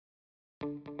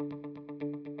In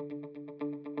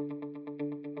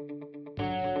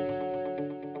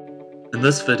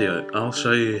this video, I'll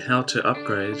show you how to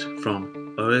upgrade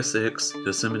from OS X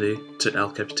Yosemite to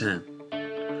El Capitan.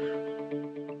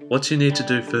 What you need to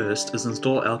do first is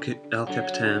install El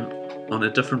Capitan on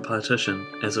a different partition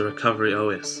as a recovery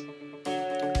OS.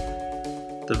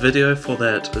 The video for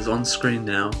that is on screen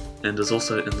now and is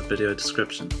also in the video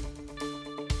description.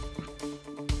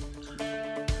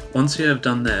 Once you have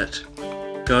done that,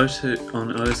 go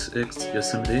on OS X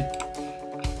Yosemite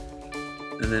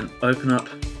and then open up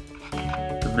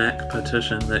the Mac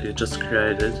partition that you just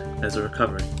created as a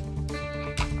recovery.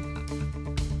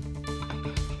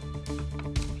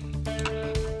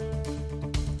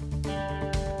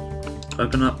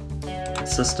 Open up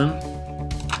System,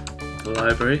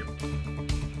 Library,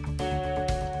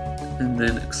 and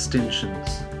then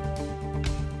Extensions.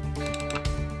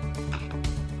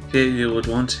 Here you would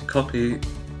want to copy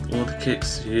all the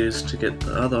kicks you used to get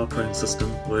the other operating system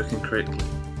working correctly.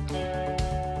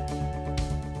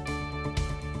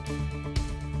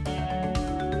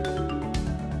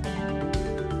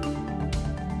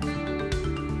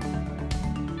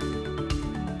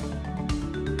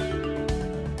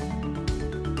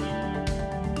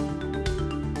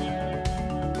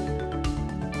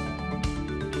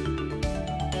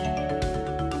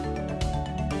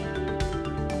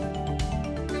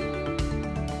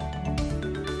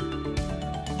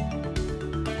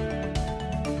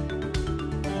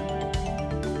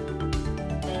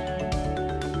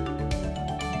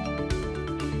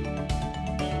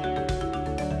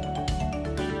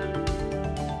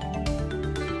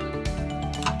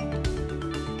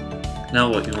 Now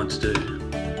what you want to do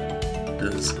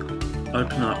is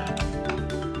open up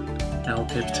El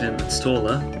Capitan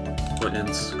installer, what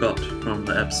it's got from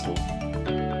the App Store.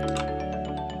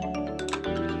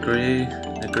 Agree,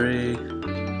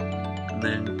 and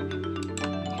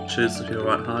then choose your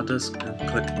right hard disk and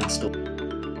click install.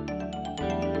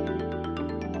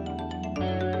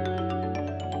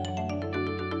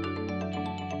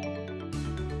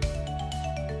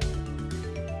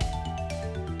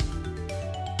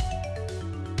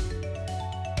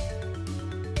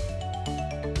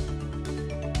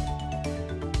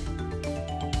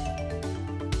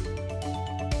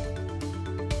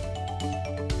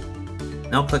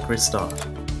 Now click Restart.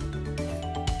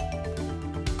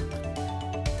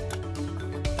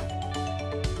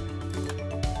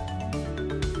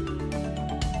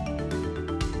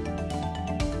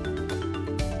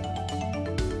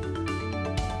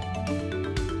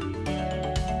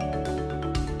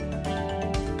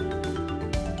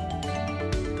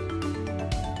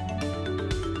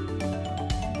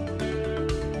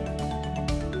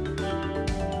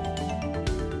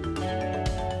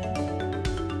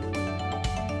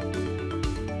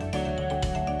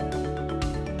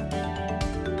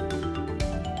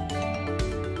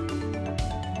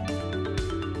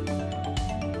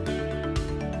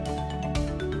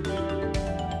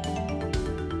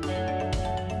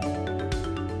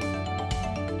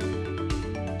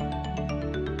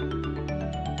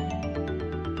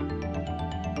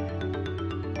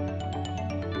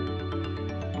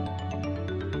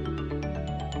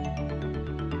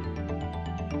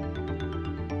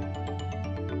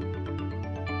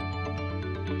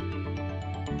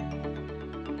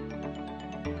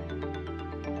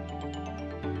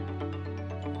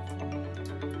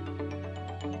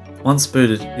 Once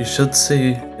booted, you should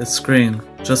see a screen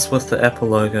just with the Apple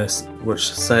logo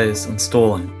which says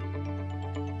installing.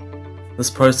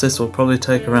 This process will probably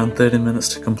take around 30 minutes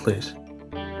to complete.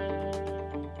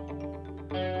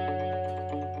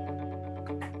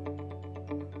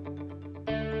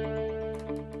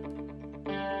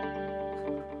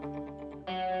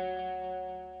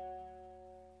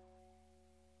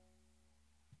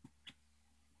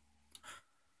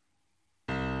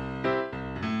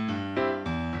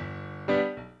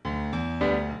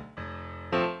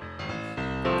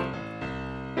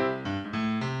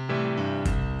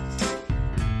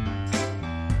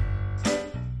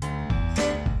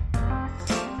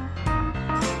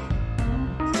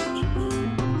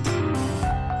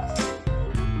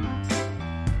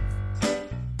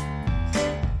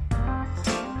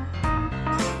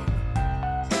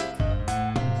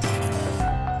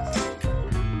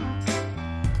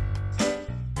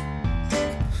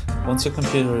 Once your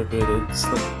computer rebooted,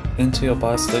 slip into your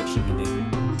BIOS selection menu.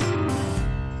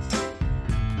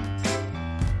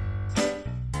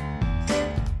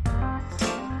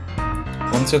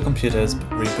 Once your computer is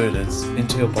rebooted,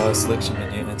 enter your BIOS selection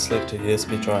menu and select your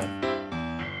USB drive.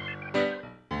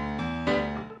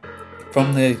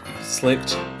 From there,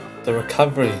 select the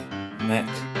recovery Mac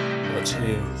which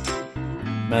you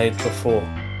made before.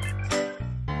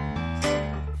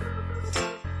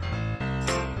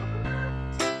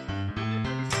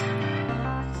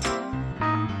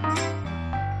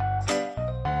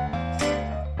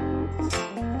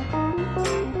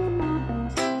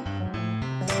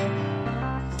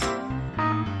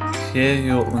 Here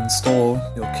you'll install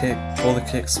all the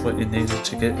kicks what you needed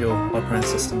to get your operating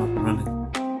system up and running.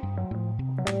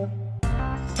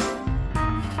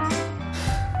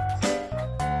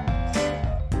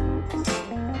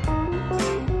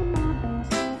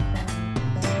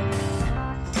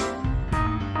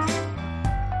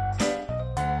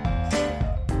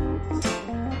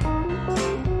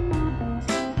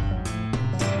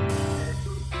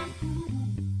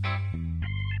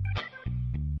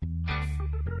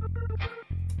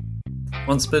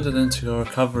 Once booted into your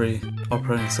recovery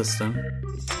operating system,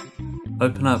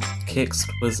 open up Kext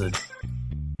Wizard.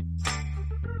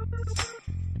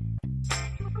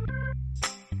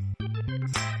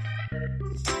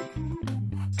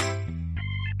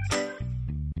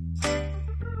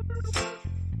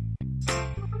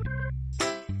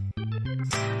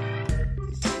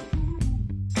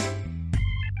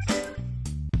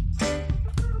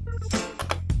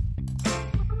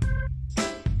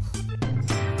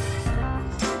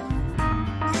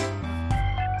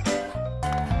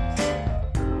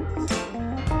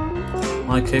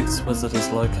 My Kext Wizard is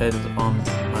located on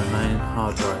my main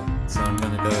hard drive, so I'm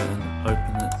going to go and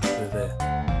open it through there.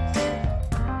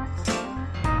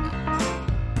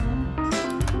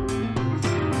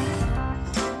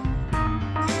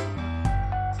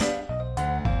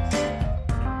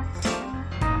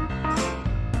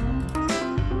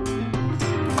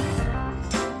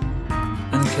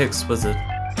 In Kext Wizard,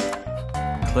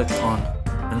 click on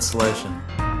Installation.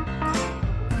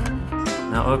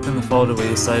 Now open the folder where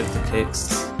you saved the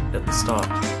kexts at the start.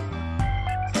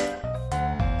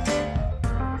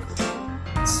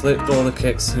 Select all the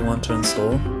kexts you want to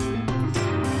install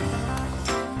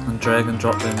and drag and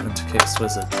drop them into Kext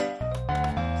Wizard.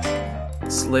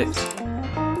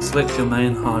 Select your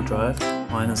main hard drive,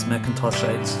 mine is Hackintosh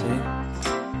HD,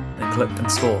 and click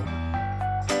Install.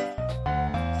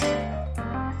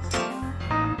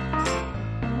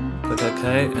 Click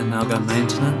OK and now go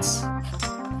Maintenance.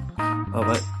 Oh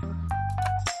wait,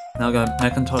 now go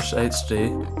Hackintosh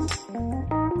HD.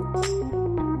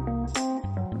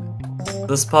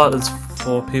 This part is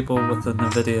for people with a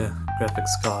NVIDIA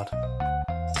graphics card.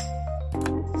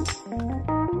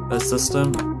 Go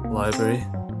System, Library,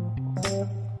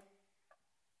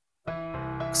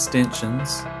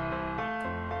 Extensions,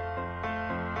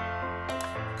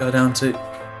 go down to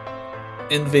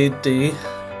NVD,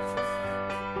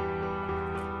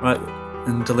 right,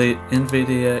 and delete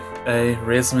NVDA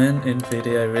Resman,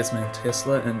 NVDA Resman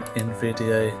Tesla, and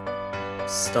NVDA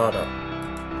Startup.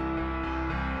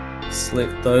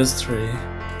 Select those three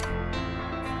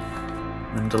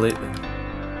and delete them.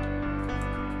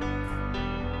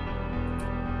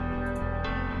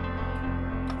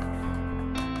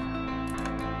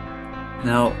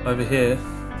 Now over here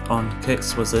on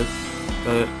Kext Wizard,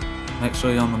 go make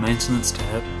sure you're on the Maintenance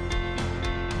tab,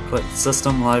 click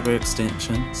System Library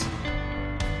Extensions,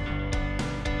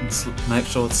 make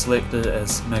sure it's selected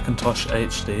as Hackintosh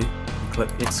HD and click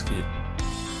Execute.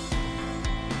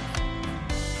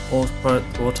 All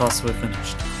tasks were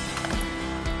finished.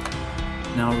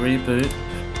 Now reboot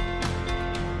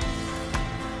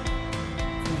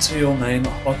into your main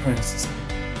operating system.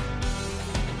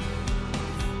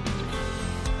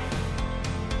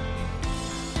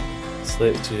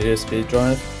 Select your USB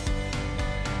drive.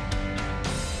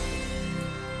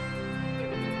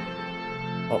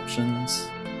 Options.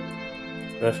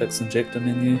 Graphics Injector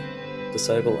menu,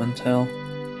 disable Intel,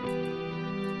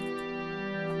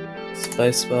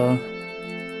 spacebar,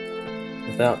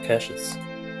 without caches.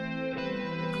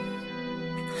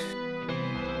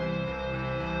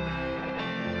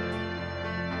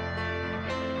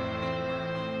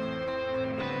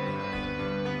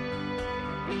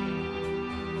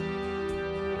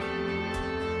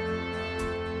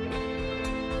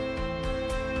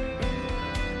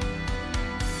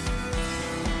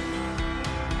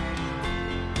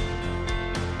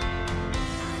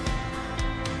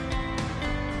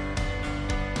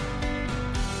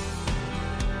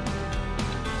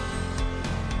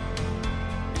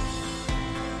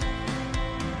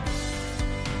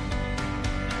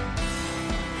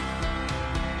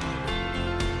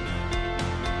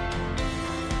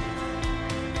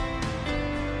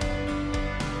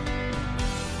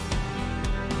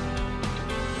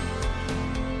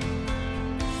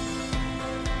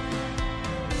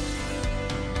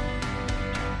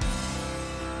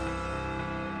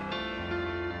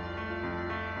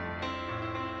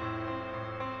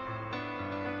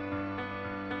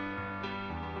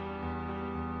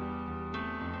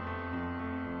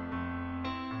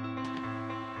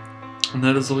 And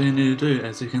that is all you need to do.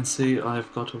 As you can see,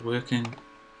 I've got a working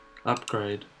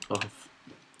upgrade of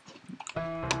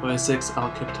OS X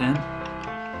Capitan.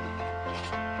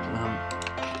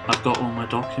 I've got all my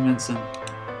documents and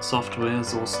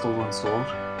softwares all still installed.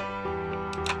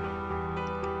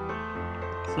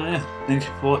 So yeah, thank you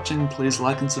for watching. Please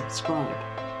like and subscribe.